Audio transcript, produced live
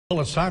Well,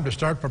 it's time to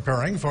start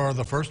preparing for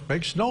the first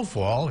big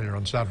snowfall here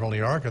in central New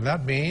York, and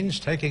that means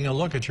taking a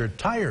look at your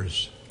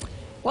tires.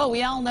 Well,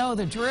 we all know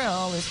the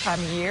drill this time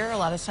of year. A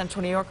lot of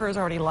central New Yorkers are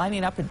already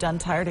lining up at Dunn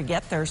Tire to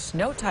get their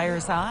snow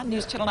tires on.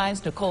 News Channel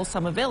 9's Nicole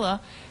Somavilla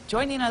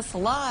joining us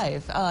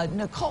live.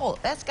 Nicole,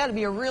 that's got to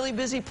be a really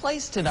busy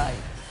place tonight.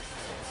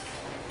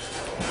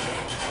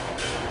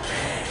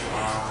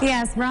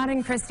 Yes, Rod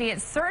and Christy,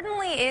 it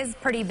certainly is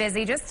pretty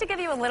busy. Just to give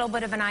you a little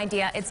bit of an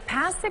idea, it's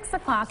past 6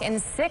 o'clock,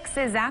 and 6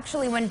 is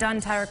actually when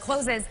Dunn Tire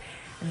closes.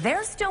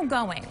 They're still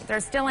going.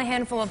 There's still a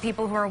handful of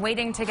people who are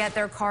waiting to get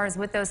their cars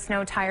with those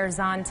snow tires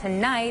on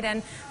tonight.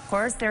 And, of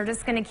course, they're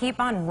just going to keep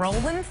on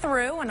rolling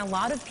through, and a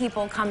lot of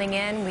people coming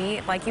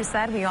in. Like you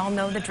said, we all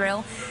know the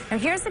drill. Now,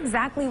 here's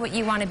exactly what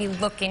you want to be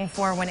looking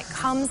for when it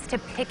comes to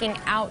picking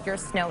out your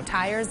snow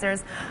tires.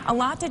 There's a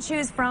lot to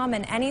choose from,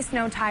 and any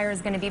snow tire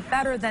is going to be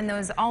better than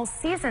those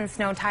all-season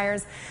snow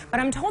tires. But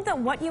I'm told that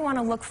what you want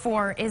to look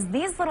for is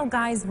these little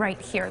guys right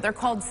here. They're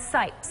called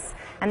sipes.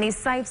 And these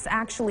sipes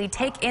actually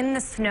take in the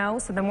snow,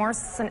 so the more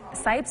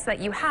sipes that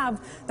you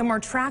have, the more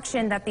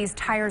traction that these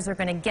tires are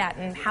going to get.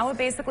 And how it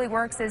basically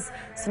works is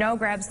snow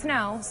grabs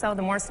snow, so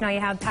the more snow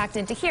you have packed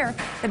into here,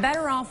 the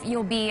better off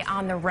you'll be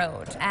on the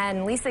road.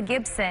 And Lisa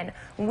Gibson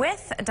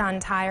with Dunn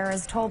Tire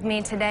has told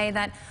me today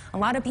that a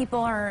lot of people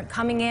are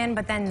coming in,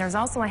 but then there's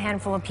also a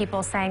handful of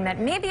people saying that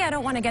maybe I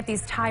don't want to get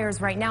these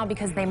tires right now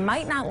because they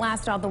might not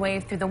last all the way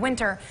through the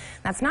winter.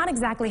 That's not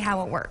exactly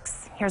how it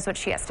works. Here's what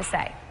she has to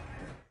say.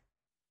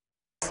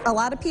 A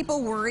lot of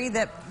people worry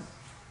that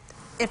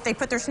if they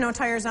put their snow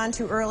tires on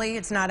too early,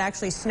 it's not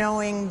actually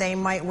snowing, they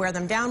might wear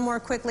them down more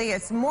quickly.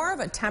 It's more of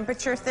a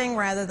temperature thing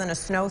rather than a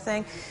snow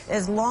thing.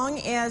 As long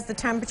as the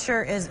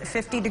temperature is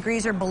 50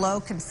 degrees or below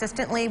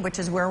consistently, which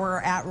is where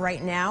we're at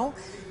right now,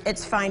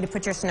 it's fine to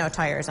put your snow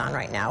tires on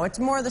right now. It's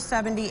more the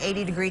 70,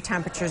 80 degree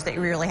temperatures that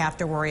you really have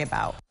to worry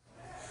about.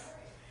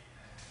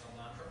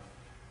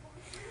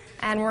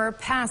 And we're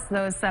past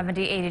those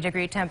 70, 80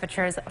 degree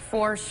temperatures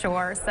for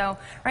sure. So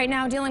right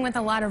now dealing with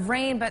a lot of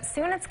rain, but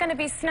soon it's going to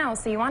be snow.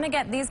 So you want to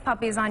get these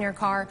puppies on your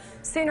car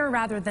sooner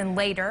rather than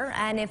later.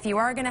 And if you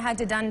are going to head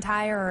to Dunn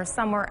Tire or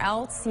somewhere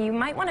else, you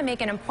might want to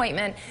make an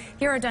appointment.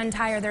 Here at Dunn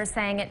Tire, they're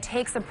saying it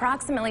takes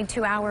approximately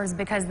 2 hours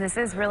because this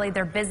is really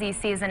their busy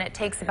season. It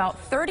takes about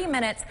 30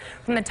 minutes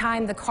from the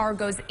time the car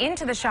goes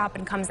into the shop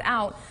and comes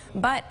out.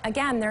 But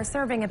again, they're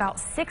serving about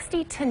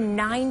 60 to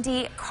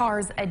 90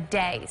 cars a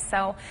day.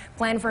 So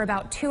plan for about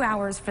 2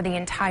 hours for the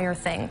entire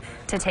thing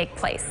to take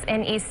place.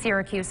 In East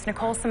Syracuse,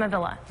 Nicole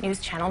Somavilla,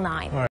 News Channel 9.